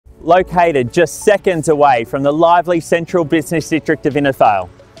Located just seconds away from the lively central business district of Innisfail.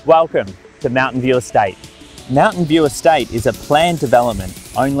 Welcome to Mountain View Estate. Mountain View Estate is a planned development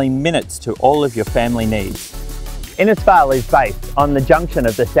only minutes to all of your family needs. Innisfail is based on the junction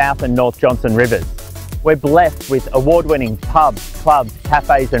of the South and North Johnstone Rivers. We're blessed with award-winning pubs, clubs,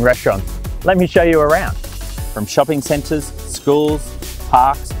 cafes and restaurants. Let me show you around. From shopping centres, schools,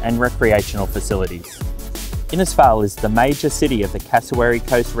 parks and recreational facilities. Innisfail is the major city of the Cassowary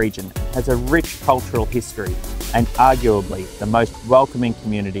Coast region and has a rich cultural history and arguably the most welcoming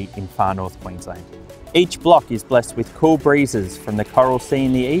community in far north Queensland. Each block is blessed with cool breezes from the Coral Sea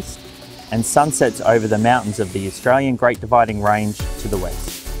in the east and sunsets over the mountains of the Australian Great Dividing Range to the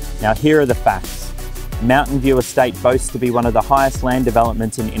west. Now here are the facts. Mountain View Estate boasts to be one of the highest land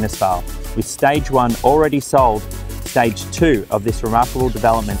developments in Innisfail. With Stage 1 already sold, Stage 2 of this remarkable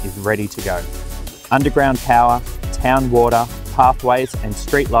development is ready to go. Underground power, town water, pathways and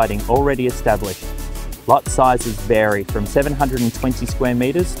street lighting already established. Lot sizes vary from 720 square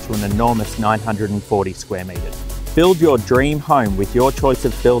metres to an enormous 940 square metres. Build your dream home with your choice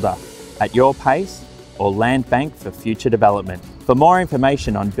of builder at your pace or land bank for future development. For more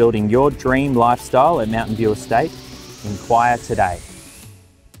information on building your dream lifestyle at Mountain View Estate, inquire today.